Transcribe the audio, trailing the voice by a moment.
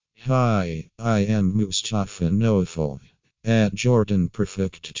Hi, I am Mustafa Nofal at Jordan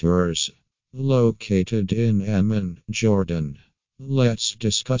Perfect Tours, located in Amman, Jordan. Let's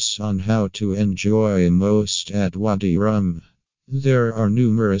discuss on how to enjoy most at Wadi Rum. There are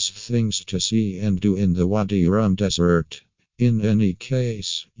numerous things to see and do in the Wadi Rum Desert. In any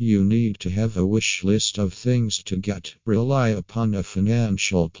case, you need to have a wish list of things to get, rely upon a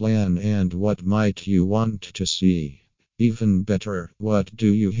financial plan, and what might you want to see. Even better, what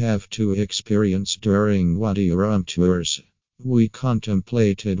do you have to experience during Wadi Rum tours? We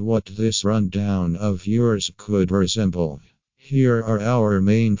contemplated what this rundown of yours could resemble. Here are our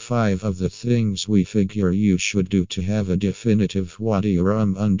main 5 of the things we figure you should do to have a definitive Wadi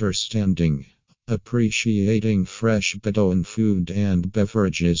Rum understanding. Appreciating fresh Bedouin food and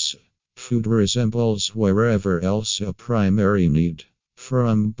beverages. Food resembles wherever else a primary need.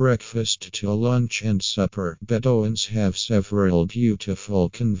 From breakfast to lunch and supper, Bedouins have several beautiful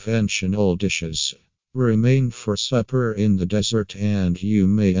conventional dishes. Remain for supper in the desert and you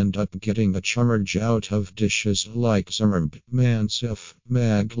may end up getting a charge out of dishes like zarb, mansif,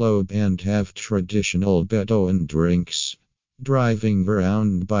 maglobe, and have traditional Bedouin drinks. Driving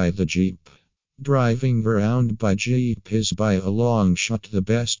around by the Jeep. Driving around by Jeep is by a long shot the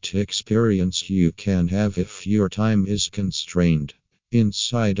best experience you can have if your time is constrained.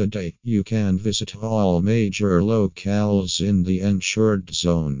 Inside a day, you can visit all major locales in the insured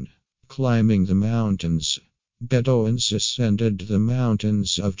zone. Climbing the mountains. Bedouins ascended the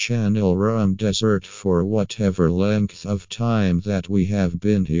mountains of Channel Rum Desert for whatever length of time that we have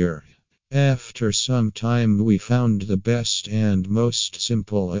been here. After some time, we found the best and most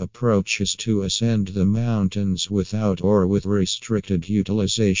simple approach is to ascend the mountains without or with restricted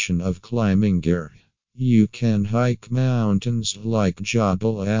utilization of climbing gear. You can hike mountains like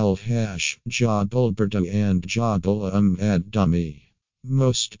Jabal al-Hash, Jabal Bardo, and Jabal ad-Dami.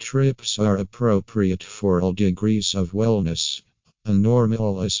 Most trips are appropriate for all degrees of wellness. A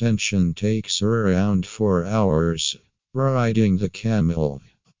normal ascension takes around 4 hours. Riding the camel.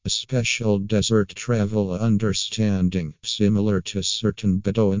 A special desert travel understanding, similar to certain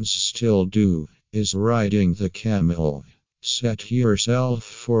Bedouins still do, is riding the camel. Set yourself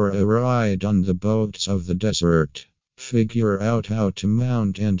for a ride on the boats of the desert. Figure out how to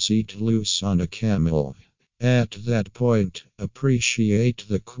mount and seat loose on a camel. At that point, appreciate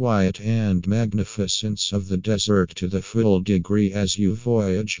the quiet and magnificence of the desert to the full degree as you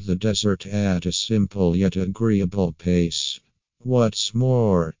voyage the desert at a simple yet agreeable pace. What's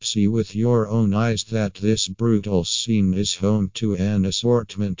more, see with your own eyes that this brutal scene is home to an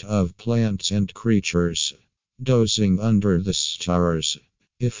assortment of plants and creatures. Dozing under the stars.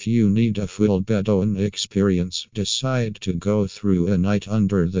 If you need a full Bedouin experience, decide to go through a night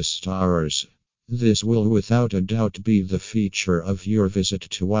under the stars. This will without a doubt be the feature of your visit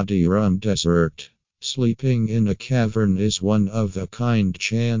to Wadi Rum Desert. Sleeping in a cavern is one of a kind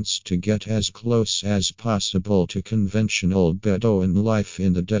chance to get as close as possible to conventional Bedouin life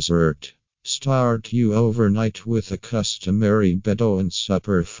in the desert. Start you overnight with a customary Bedouin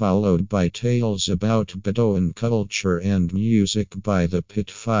supper followed by tales about Bedouin culture and music by the pit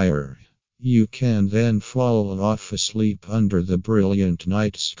fire. You can then fall off asleep under the brilliant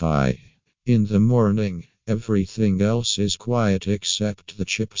night sky. In the morning, everything else is quiet except the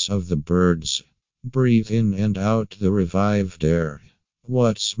chirps of the birds. Breathe in and out the revived air.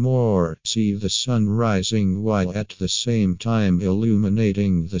 What's more, see the sun rising while at the same time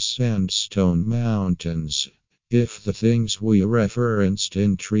illuminating the sandstone mountains. If the things we referenced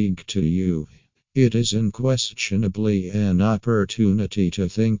intrigue to you, it is unquestionably an opportunity to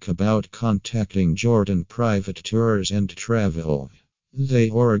think about contacting Jordan Private Tours and Travel.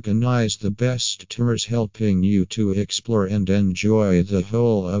 They organize the best tours helping you to explore and enjoy the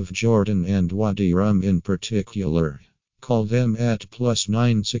whole of Jordan and Wadi Rum in particular. Call them at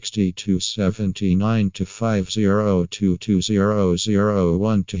 +9 62 79 502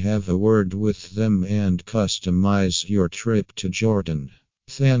 2001 to have a word with them and customize your trip to Jordan.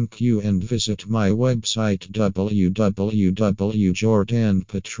 Thank you and visit my website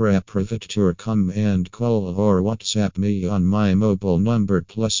www.jordanpetraprivatetour.com and call or WhatsApp me on my mobile number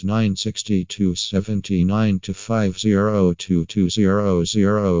 +9 62 79 502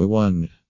 2001.